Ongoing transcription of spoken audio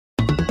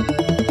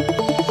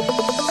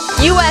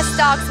U.S.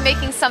 stocks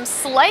making some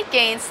slight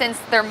gains since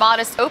their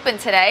modest open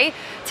today.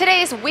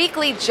 Today's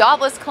weekly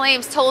jobless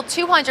claims totaled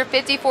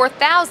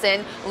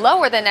 254,000,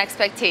 lower than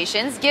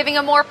expectations, giving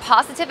a more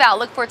positive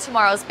outlook for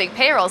tomorrow's big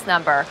payrolls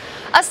number.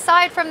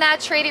 Aside from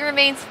that, trading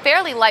remains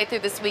fairly light through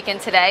this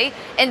weekend today.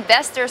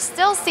 Investors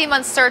still seem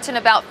uncertain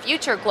about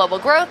future global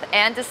growth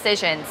and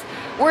decisions.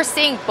 We're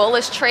seeing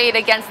bullish trade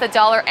against the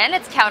dollar and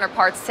its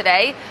counterparts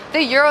today.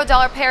 The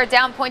euro-dollar pair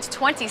down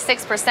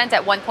 0.26%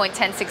 at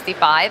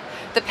 1.1065.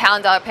 The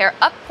pound-dollar pair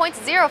up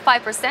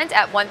 0.05%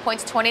 at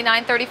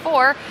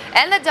 1.2934.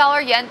 And the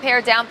dollar-yen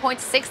pair down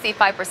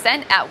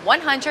 0.65% at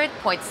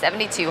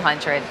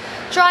 100.7200.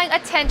 Drawing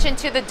attention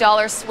to the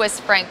dollar-Swiss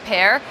franc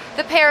pair,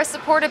 the pair is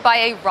supported by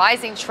a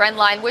rising trend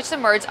line which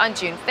emerged on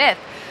June 5th.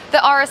 The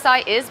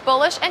RSI is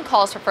bullish and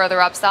calls for further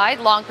upside.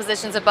 Long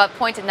positions above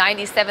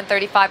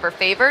 0.9735 are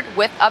favored,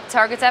 with up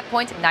targets at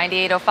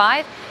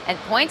 0.9805 and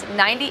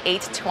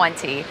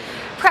 0.9820.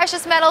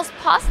 Precious metals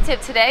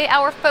positive today.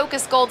 Our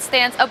focus gold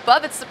stands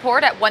above its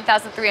support at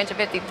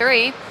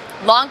 1,353.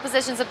 Long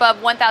positions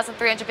above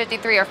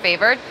 1,353 are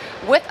favored,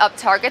 with up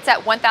targets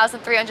at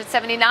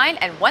 1,379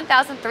 and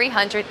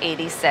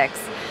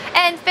 1,386.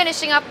 And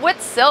finishing up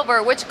with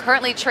silver, which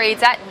currently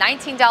trades at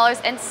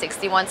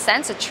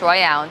 $19.61 a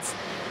troy ounce.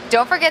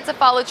 Don't forget to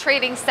follow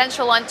Trading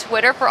Central on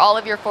Twitter for all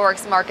of your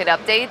Forex market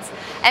updates.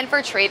 And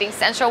for Trading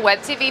Central Web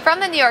TV from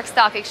the New York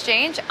Stock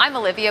Exchange, I'm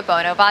Olivia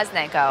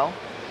Bono-Voznenko.